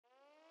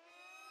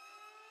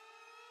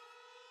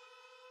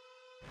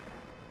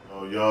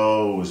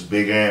Yo, it's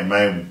Big Ant,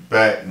 man. We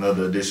back.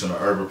 Another edition of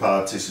Urban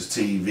Politicians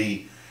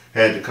TV.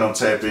 Had to come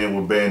tap in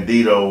with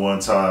Bandito one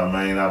time,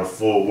 man, out of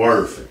Fort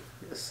Worth.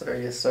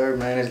 Yes, sir,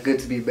 man. It's good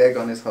to be back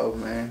on this hoe,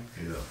 man.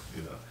 Yeah.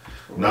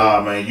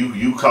 Nah, man,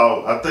 you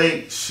called, I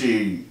think,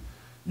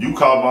 you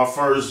called my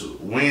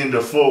first win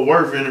to Fort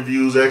Worth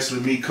interviews,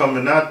 actually me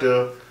coming out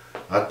there.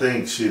 I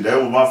think,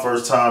 that was my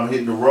first time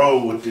hitting the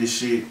road with this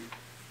shit.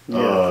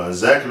 Yeah.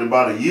 Exactly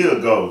about a year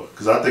ago,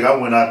 because I think I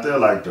went out there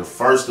like the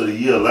first of the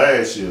year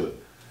last year.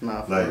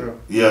 Nah, for like, real.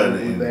 Yeah,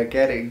 and back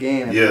at it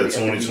again. Yeah,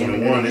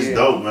 2021. It's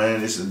dope,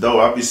 man. It's dope.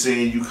 I be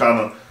seeing you kind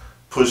of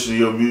pushing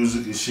your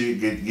music and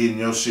shit, getting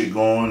your shit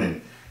going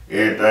and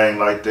everything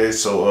like that.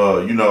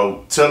 So,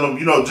 tell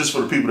them, just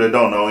for the people that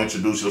don't know,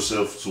 introduce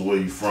yourself to where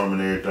you from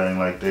and everything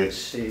like that.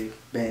 Shit,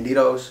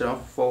 Bandito, shit. I'm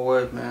from Fort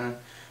Worth, man.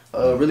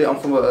 Really, I'm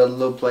from a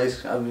little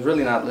place. I was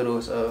really not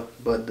little,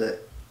 but the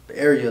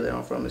area that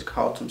I'm from is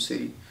Carlton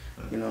City.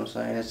 You know what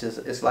I'm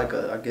saying? It's like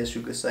I guess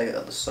you could say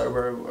a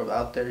suburb of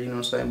out there. You know what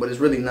I'm saying? But it's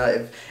really not.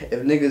 If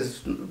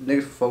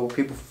niggas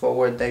people from Fort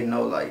Worth, they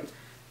know, like,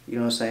 you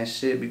know what I'm saying,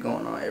 shit be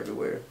going on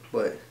everywhere.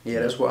 But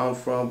yeah, that's where I'm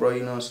from, bro.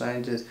 You know what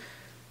I'm saying? Just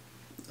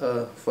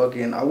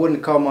fucking, I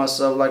wouldn't call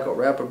myself like a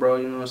rapper, bro.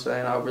 You know what I'm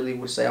saying? I really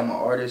would say I'm an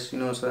artist. You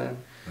know what I'm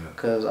saying?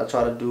 Cause I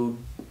try to do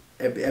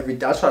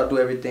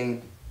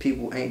everything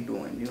people ain't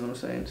doing. You know what I'm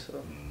saying?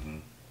 So.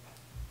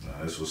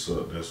 Nah, that's what's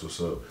up. That's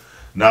what's up.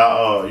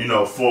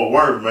 Now, Fort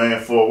Worth,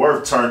 man. Fort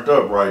Worth turned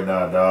up right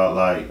now, dog.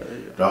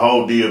 Like, the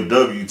whole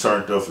DFW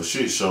turned up for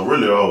shit show.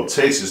 Really, the whole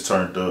Texas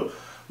turned up.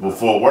 But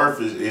Fort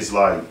Worth is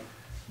like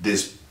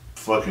this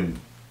fucking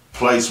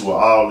place where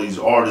all these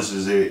artists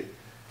is at,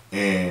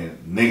 and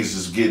niggas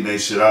is getting their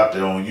shit out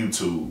there on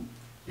YouTube.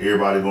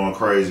 Everybody going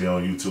crazy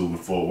on YouTube in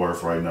Fort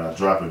Worth right now,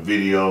 dropping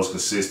videos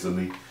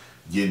consistently,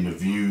 getting the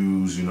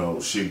views,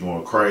 shit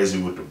going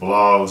crazy with the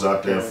blogs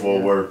out there in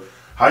Fort Worth.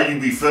 How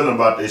you be feeling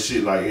about that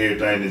shit, like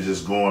everything that's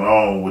just going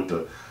on with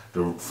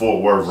the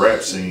Fort Worth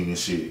rap scene and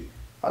shit?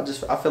 I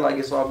feel like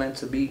it's all meant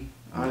to be,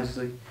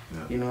 honestly. Yeah.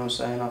 You know what I'm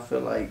saying? I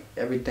feel like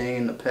everything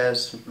in the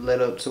past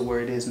led up to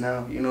where it is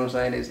now. You know what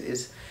I'm saying?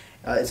 It's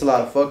a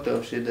lot of fucked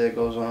up shit that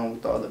goes on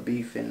with all the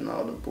beef and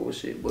all the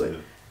bullshit. But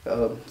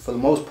for the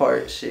most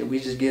part, shit,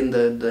 we just getting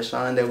the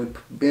shine that we've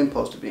been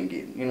supposed to be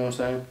getting. You know what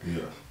I'm saying?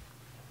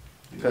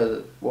 Yeah.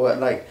 Because,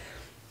 like,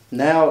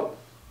 now,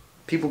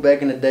 people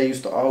back in the day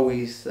used to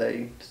always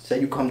say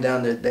you come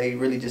down there, they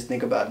really just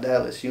think about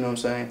Dallas, you know what I'm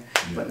saying?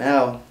 Yeah. But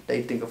now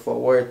they think of Fort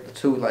Worth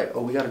too, like,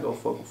 oh, we gotta go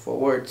fucking Fort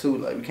Worth too,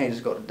 like, we can't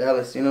just go to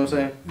Dallas, you know what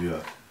I'm saying?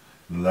 Yeah.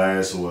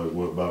 Last,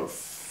 what about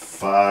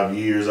 5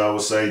 years, I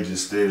would say,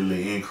 just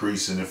steadily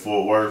increasing in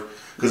Fort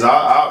Worth. Because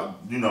I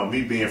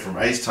me being from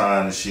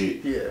H-Town and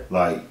shit,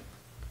 like,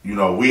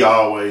 we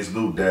always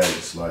knew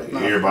Dallas, like,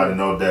 everybody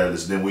know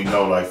Dallas. Then we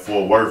know, like,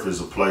 Fort Worth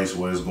is a place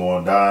where it's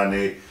going down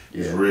there.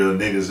 There's real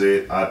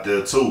niggas out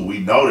there too. We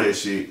know that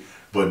shit,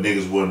 but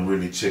niggas wasn't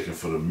really checking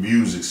for the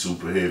music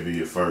super heavy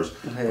at first.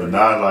 But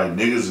now, like,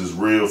 niggas is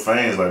real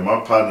fans. Like,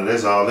 my partner,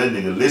 that's all that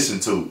nigga listen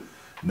to.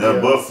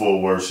 Nothing but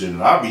Fort Worth shit.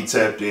 And I be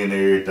tapped in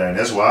everything.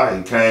 That's why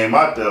I came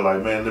out there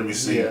like, man, let me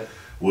see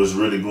what's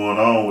really going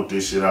on with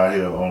this shit out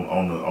here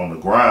on the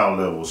ground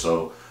level.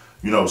 So,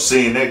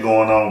 seeing that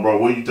going on, bro,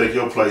 where you think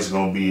your place is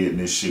gonna be at in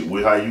this shit?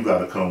 How you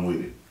gotta come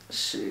with it?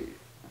 Shit.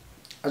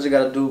 I just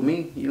gotta do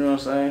me, you know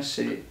what I'm saying?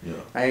 Shit. Yeah.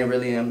 I ain't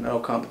really in no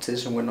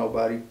competition with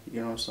nobody, you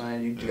know what I'm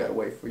saying? You just gotta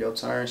wait for your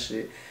turn,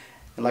 shit.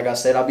 And like I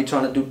said, I be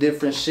trying to do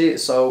different shit,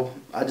 so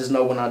I just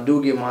know when I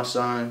do get my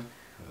shine,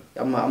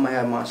 I'm gonna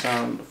have my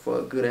shine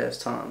for a good ass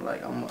time.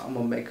 Like, I'm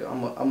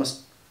gonna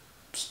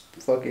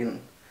fucking,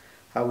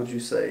 how would you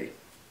say?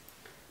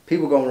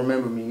 People gonna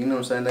remember me, you know what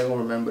I'm saying? They gonna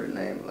remember the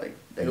name, like,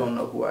 they gonna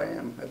know who I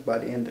am by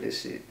the end of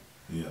this shit.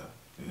 Yeah.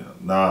 Yeah,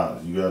 nah,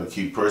 you gotta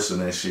keep pressing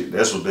that shit.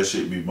 That's what that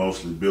shit be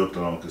mostly built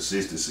on,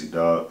 consistency,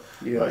 dog.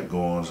 Yeah. Like,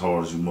 going as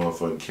hard as you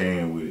motherfucking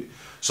can with it.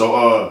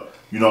 So,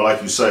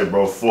 like you say,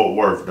 bro, Fort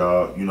Worth,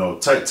 dog.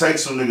 Take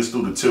some niggas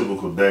through the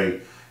typical day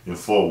in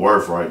Fort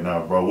Worth right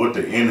now, bro. What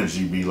the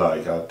energy be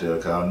like out there?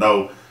 Cause I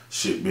know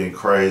shit been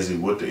crazy.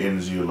 What the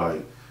energy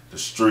like? The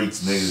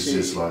streets, niggas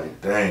just like,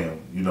 damn,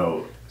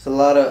 It's a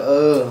lot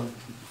of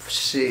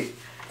shit.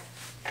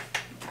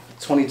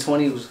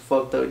 2020 was a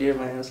fucked up year,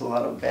 man. There's a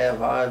lot of bad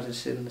vibes and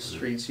shit in the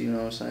streets, you know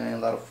what I'm saying? A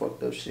lot of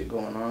fucked up shit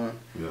going on.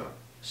 Yeah.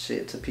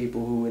 Shit to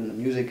people who in the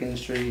music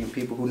industry and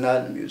people who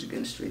not in the music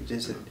industry,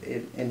 just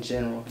in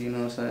general, you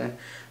know what I'm saying?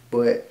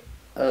 But,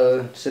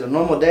 shit, a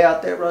normal day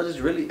out there, bro, just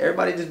really,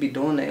 everybody just be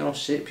doing their own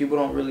shit. People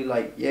don't really,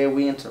 like,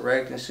 we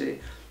interact and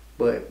shit,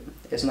 but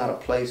it's not a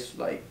place,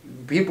 like,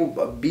 people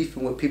are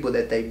beefing with people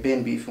that they've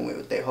been beefing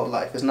with their whole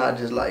life. It's not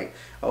just like,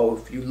 oh,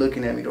 if you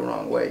looking at me the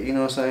wrong way, you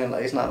know what I'm saying?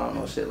 Like, it's not on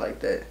no shit like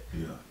that.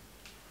 Yeah.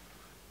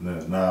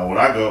 Nah, when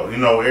I go,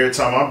 every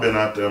time I've been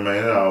out there,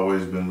 man, it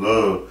always been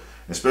love,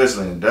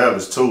 especially in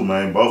Dallas too,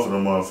 man. Both of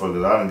them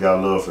motherfuckers, I done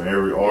got love for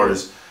every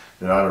artist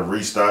that I done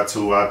reached out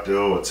to out there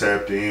or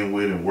tapped in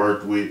with and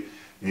worked with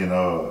in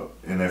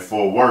that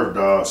Fort Worth,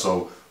 dog.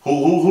 So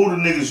who the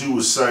niggas you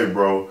would say,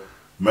 bro,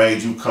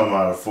 made you come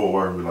out of Fort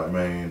Worth and be like,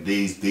 man,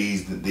 these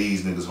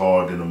niggas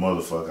hard than a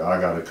motherfucker.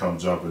 I gotta come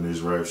jump in this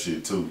rap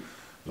shit too.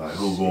 Like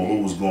who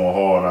was going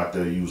hard out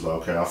there? You was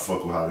like, okay, I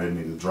fuck with how that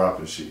nigga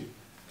dropping shit.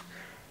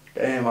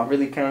 Damn, I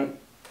really can't.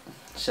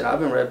 Shit, I've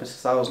been rapping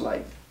since I was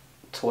like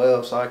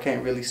 12, so I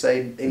can't really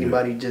say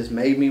anybody just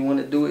made me want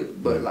to do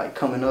it. But like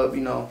coming up,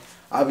 you know,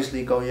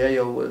 obviously Go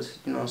Yayo was,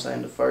 you know what I'm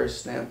saying, the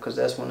first stamp, because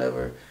that's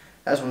whenever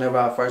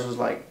I first was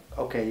like,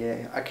 okay,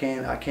 yeah, I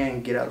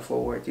can get out of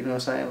Fort Worth, you know what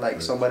I'm saying?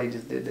 Like somebody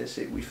just did that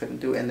shit, we finna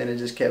do it, and then it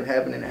just kept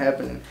happening and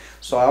happening.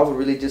 So I would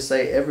really just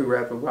say every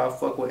rapper, bro. I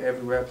fuck with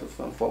every rapper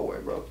from Fort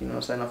Worth, bro. You know what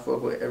I'm saying? I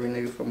fuck with every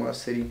nigga from my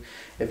city.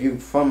 If you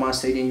from my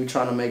city and you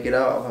trying to make it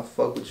out, I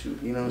fuck with you.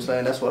 You know what I'm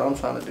saying? That's what I'm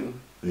trying to do.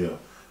 Yeah,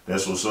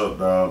 that's what's up,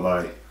 dog.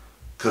 Like,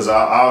 cause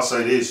I'll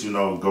say this, you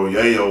know, Go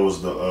Yayo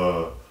was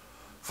the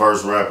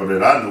first rapper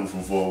that I knew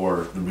from Fort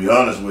Worth. To be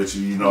honest with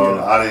you, you know,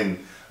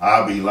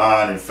 I'd be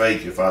lying and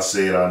fake if I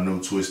said I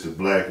knew Twisted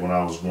Black when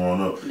I was growing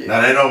up. Yeah.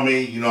 Now, that don't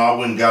mean, you know, I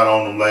wouldn't got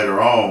on them later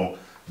on,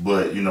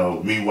 but, you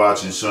know, me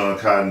watching Sean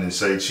Cotton and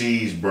Say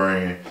Cheese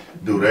Brand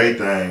do their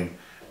thing,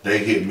 they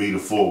hit me to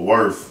Fort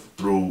Worth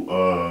through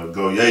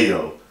Go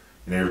Yayo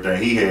and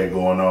everything he had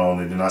going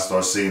on, and then I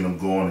started seeing him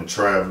going and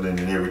traveling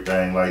and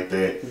everything like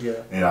that. Yeah.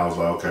 And I was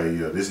like, okay,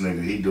 yeah, this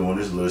nigga, he doing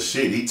this little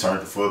shit. He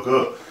turned the fuck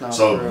up. No,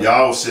 so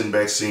y'all was sitting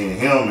back seeing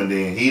him, and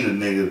then he the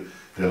nigga,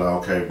 they're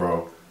like, okay,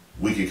 bro,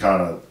 we could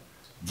kind of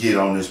get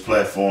on this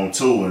platform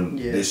too, and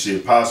this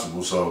shit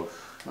possible. So,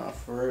 nah,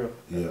 for real.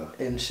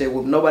 Yeah. And shit,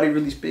 well, nobody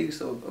really speaks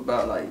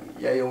about like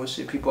Yayo and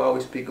shit. People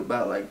always speak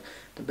about like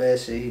the bad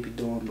shit he be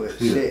doing, but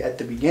shit, at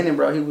the beginning,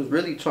 bro, he was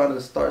really trying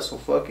to start some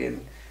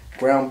fucking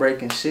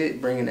groundbreaking shit,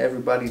 bringing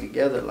everybody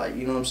together. Like,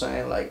 you know what I'm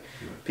saying? Like,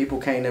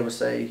 people can't never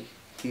say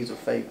he's a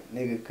fake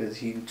nigga because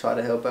he tried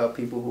to help out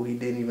people who he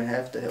didn't even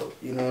have to help.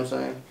 You know what I'm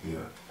saying?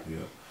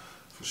 Yeah.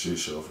 For shit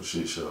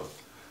show.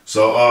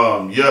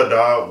 So, yeah,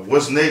 dog,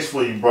 what's next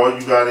for you, bro?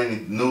 You got any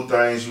new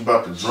things you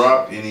about to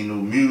drop? Any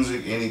new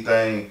music?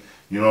 Anything,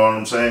 you know what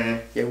I'm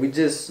saying? Yeah, we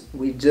just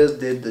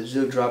did the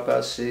Juke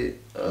Dropout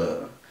shit.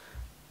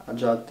 I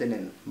dropped it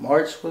in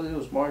March. It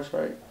was March,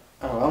 right?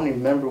 I don't even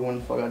remember when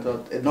the fuck I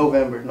dropped it.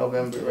 November,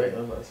 right? I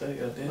was about to say,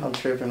 goddamn. I'm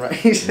tripping, right?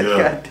 He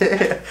said,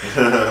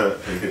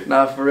 goddamn.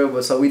 Nah, for real.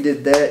 But so we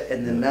did that,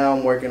 and then now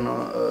I'm working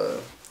on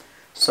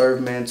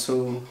Serve Man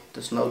 2,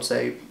 the Snow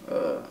Tape.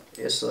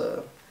 It's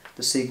the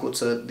sequel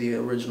to the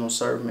original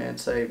Serve Man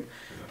tape.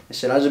 And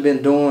shit, I just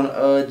been doing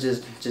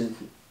just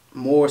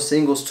more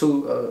singles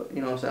too.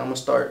 You know what I'm saying? I'm gonna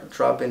start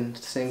dropping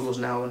singles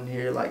now and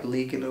here, like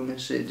leaking them and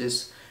shit,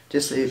 just to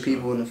hit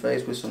people in the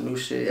face with some new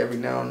shit every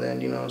now and then,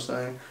 you know what I'm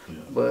saying? Yeah.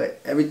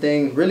 But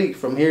everything really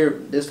from here,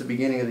 this is the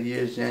beginning of the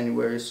year, is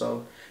January,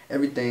 so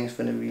everything's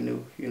finna be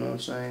new, you know what I'm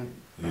saying?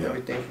 Yeah.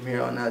 Everything from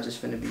here on out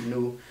just finna be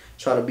new.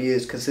 Try to be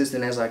as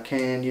consistent as I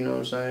can, you know what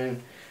I'm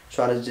saying?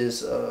 Try to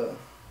just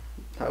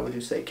how would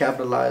you say,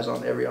 capitalize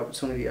on every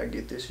opportunity I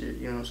get this year,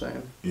 you know what I'm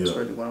saying? Yeah. That's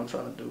really what I'm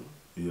trying to do.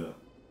 Yeah.